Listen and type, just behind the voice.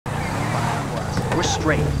we're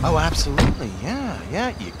straight. Oh, absolutely,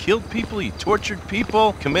 yeah. You killed people, you tortured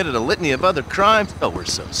people, committed a litany of other crimes. Oh, we're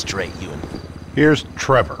so straight, you and... Here's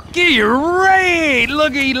Trevor. Great!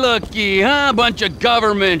 Looky, huh? Bunch of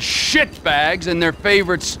government shitbags and their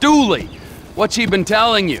favorite stoolie. What's he been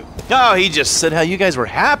telling you? Oh, he just said how you guys were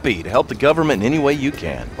happy to help the government in any way you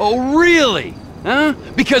can. Oh, really? Huh?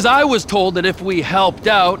 Because I was told that if we helped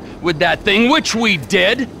out with that thing, which we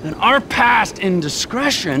did, then our past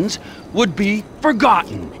indiscretions would be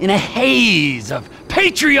forgotten in a haze of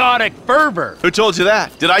patriotic fervor. Who told you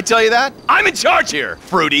that? Did I tell you that? I'm in charge here,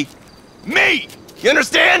 Fruity. Me! You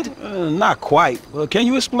understand? Not quite. Well, can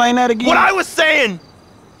you explain that again? What I was saying!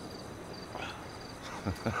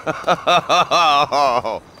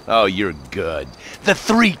 Oh, you're good. The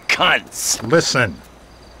three cunts! Listen,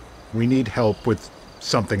 we need help with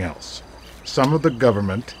something else. Some of the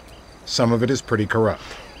government, some of it is pretty corrupt.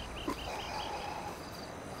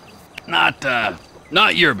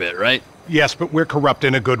 Not your bit, right? Yes, but we're corrupt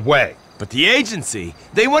in a good way. But the agency,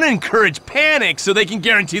 they want to encourage panic so they can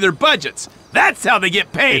guarantee their budgets. That's how they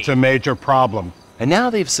get paid. It's a major problem. And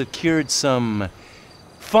now they've secured some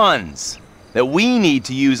funds that we need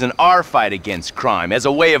to use in our fight against crime as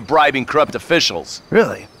a way of bribing corrupt officials.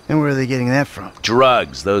 Really? And where are they getting that from?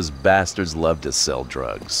 Drugs. Those bastards love to sell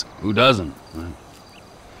drugs. Who doesn't?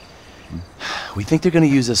 We think they're going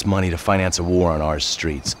to use this money to finance a war on our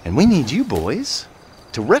streets. And we need you boys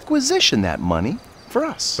to requisition that money for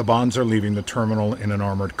us. The bonds are leaving the terminal in an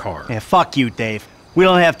armored car. Yeah, fuck you, Dave. We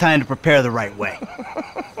don't have time to prepare the right way.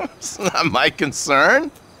 It's not my concern.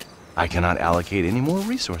 I cannot allocate any more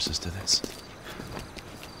resources to this.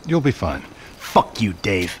 You'll be fine. Fuck you,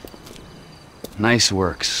 Dave. Nice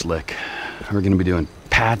work, Slick. We're gonna be doing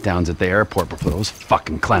pat-downs at the airport before those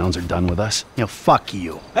fucking clowns are done with us. You know, fuck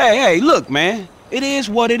you. Hey, look, man. It is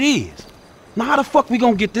what it is. Now, how the fuck we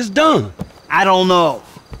gonna get this done? I don't know.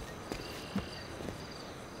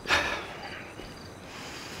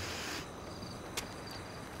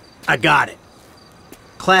 I got it.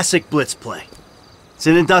 Classic blitz play. It's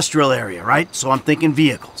an industrial area, right? So I'm thinking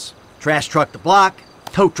vehicles. Trash truck to block,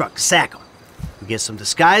 tow truck to sack 'em. We get some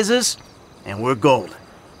disguises, and we're golden.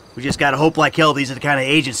 We just gotta hope like hell these are the kind of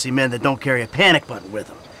agency men that don't carry a panic button with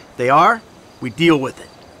them. If they are, we deal with it.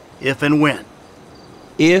 If and when.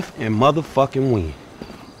 If and motherfucking when.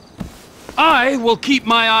 I will keep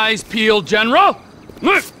my eyes peeled, General.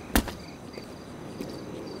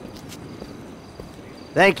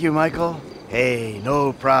 Thank you, Michael. Hey,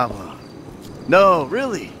 no problem. No,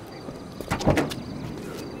 really.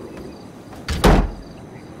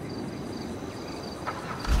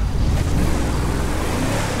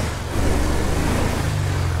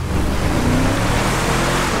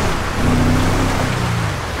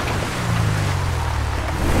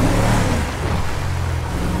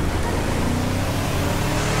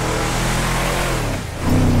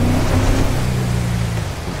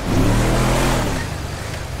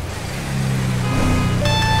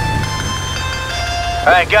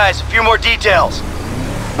 Alright guys, a few more details.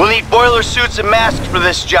 We'll need boiler suits and masks for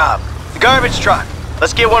this job. The garbage truck.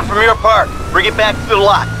 Let's get one from your park. Bring it back to the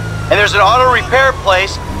lot. And there's an auto repair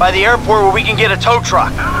place by the airport where we can get a tow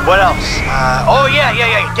truck. What else? Oh yeah,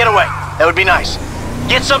 get away. That would be nice.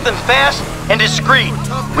 Get something fast and discreet.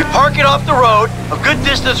 We park it off the road, a good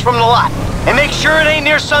distance from the lot. And make sure it ain't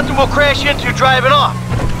near something we'll crash into driving off.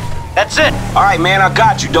 That's it. All right, man, I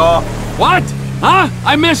got you, dawg. What? Huh?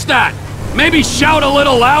 I missed that. Maybe shout a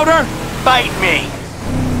little louder? Fight me.